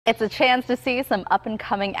It's a chance to see some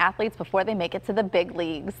up-and-coming athletes before they make it to the big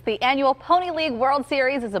leagues. The annual Pony League World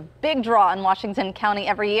Series is a big draw in Washington County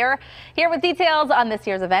every year. Here with details on this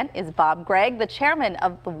year's event is Gregg, the chairman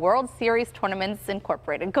of the World Series Tournaments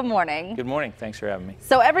Incorporated. Good morning. Good morning. Thanks for having me.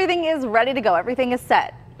 So everything is ready to go. Everything is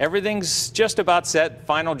set. Everything's just about set.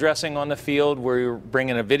 Final dressing on the field. We're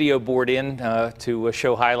bringing a video board in to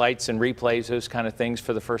show highlights and replays, those kind of things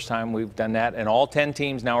for the first time. We've done that. And all 10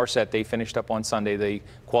 teams now are set. They finished up on Sunday. The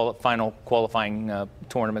final qualifying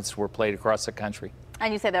tournaments were played across the country.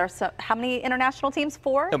 And you say there are how many international teams?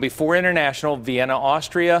 4? There'll be 4 international: Vienna,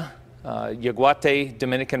 Austria, Yaguate,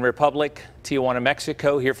 Dominican Republic, Tijuana,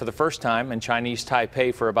 Mexico, here for the first time, and Chinese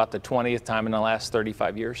Taipei for about the 20th time in the last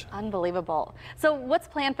 35 years. Unbelievable. So what's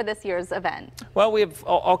planned for this year's event? Well, we have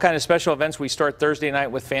all kinds of special events. We start Thursday night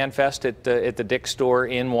with Fan Fest at the Dick's store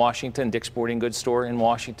in Washington, Dick's Sporting Goods store in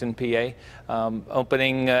Washington, PA.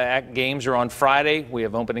 Opening games are on Friday. We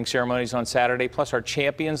have opening ceremonies on Saturday, plus our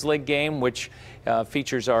Champions League game, which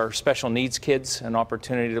features our special needs kids, an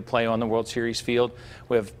opportunity to play on the World Series field.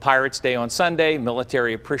 We have Pirates Day on Sunday,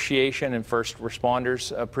 Military Appreciation and First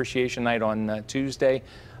Responders Appreciation Night on Tuesday.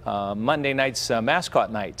 Monday night's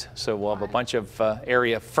mascot night, so we'll have a bunch of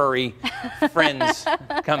area furry friends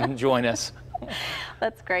come and join us.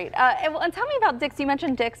 That's great. And tell me about Dick's. You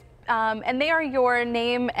mentioned Dick's, and they are your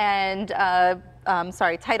name and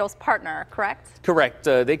titles partner, correct? Correct.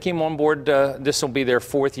 They came on board. This will be their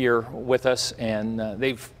 4th year with us, and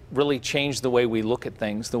they've really changed the way we look at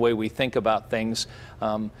things, the way we think about things.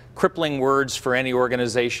 Crippling words for any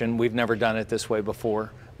organization. We've never done it this way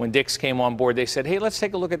before. When Dick's came on board, they said, hey, let's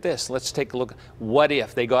take a look at this. Let's take a look. What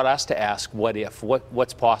if? They got us to ask, what if?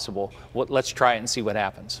 What's possible? Let's try it and see what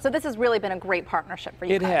happens. So this has really been a great partnership for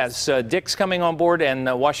you guys. It has. Dick's coming on board,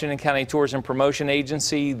 and Washington County Tourism Promotion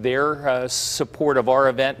Agency, their support of our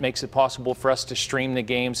event makes it possible for us to stream the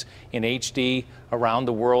games in HD around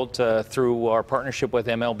the world through our partnership with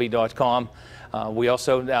MLB.com. We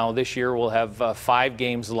also now this year will have 5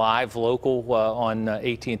 games live local on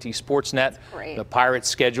AT&T Sportsnet. The Pirates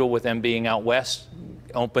schedule, with them being out west,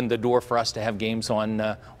 opened the door for us to have games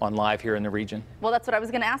on live here in the region. Well, that's what I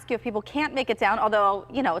was going to ask you. If people can't make it down, although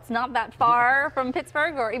you know it's not that far from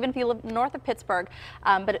Pittsburgh, or even if you live north of Pittsburgh,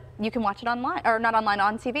 but you can watch it online, or not online,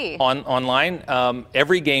 on TV. Online.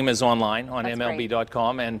 Every game is online on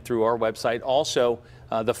MLB.com and through our website. Also,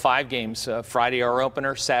 the 5 games, Friday our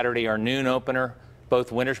opener, Saturday our noon opener,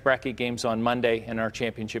 both winners bracket games on Monday, and our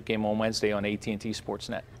championship game on Wednesday on AT&T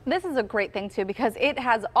Sportsnet. This is a great thing too, because it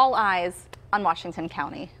has all eyes on Washington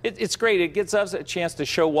County. It's great. It gives us a chance to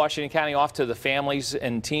show Washington County off to the families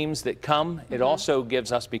and teams that come. It also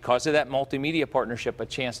gives us, because of that multimedia partnership, a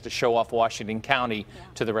chance to show off Washington County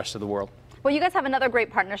to the rest of the world. Well, you guys have another great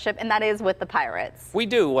partnership, and that is with the Pirates. We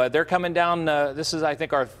do. They're coming down. This is, I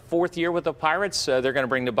think, our 4th year with the Pirates. They're going to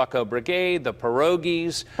bring the Bucko Brigade, the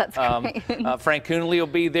Pierogies. That's great. Frank Coonley will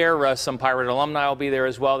be there. Some Pirate alumni will be there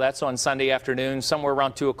as well. That's on Sunday afternoon, somewhere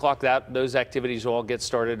around 2 o'clock. Those activities will all get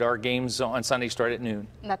started. Our games on Sunday start at noon.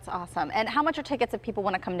 That's awesome. And how much are tickets if people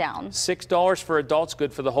want to come down? $6 for adults,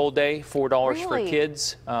 good for the whole day. $4 for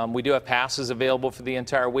kids. We do have passes available for the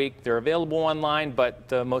entire week. They're available online,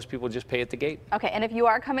 but most people just pay at the gate. Okay, and if you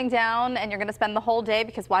are coming down and you're going to spend the whole day,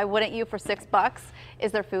 because why wouldn't you, for $6,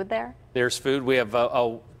 is there food there? There's food. We have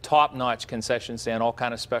a top-notch concession stand, all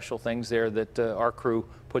kind of special things there that our crew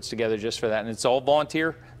puts together just for that. And it's all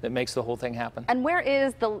volunteer that makes the whole thing happen. And where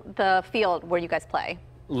is the field where you guys play?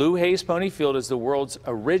 Lou Hayes Pony Field is the world's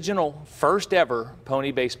original, first ever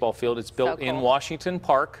pony baseball field. It's built in Washington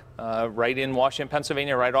Park, right in Washington,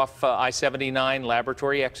 Pennsylvania, right off I-79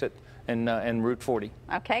 Laboratory exit and Route 40.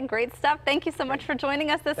 Okay, great stuff. Thank you so much for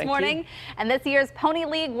joining us this morning. And this year's Pony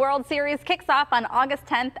League World Series kicks off on August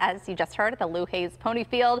 10th, as you just heard, at the Lou Hayes Pony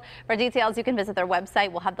Field. For details, you can visit their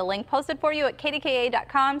website. We'll have the link posted for you at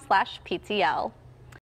kdka.com/PTL.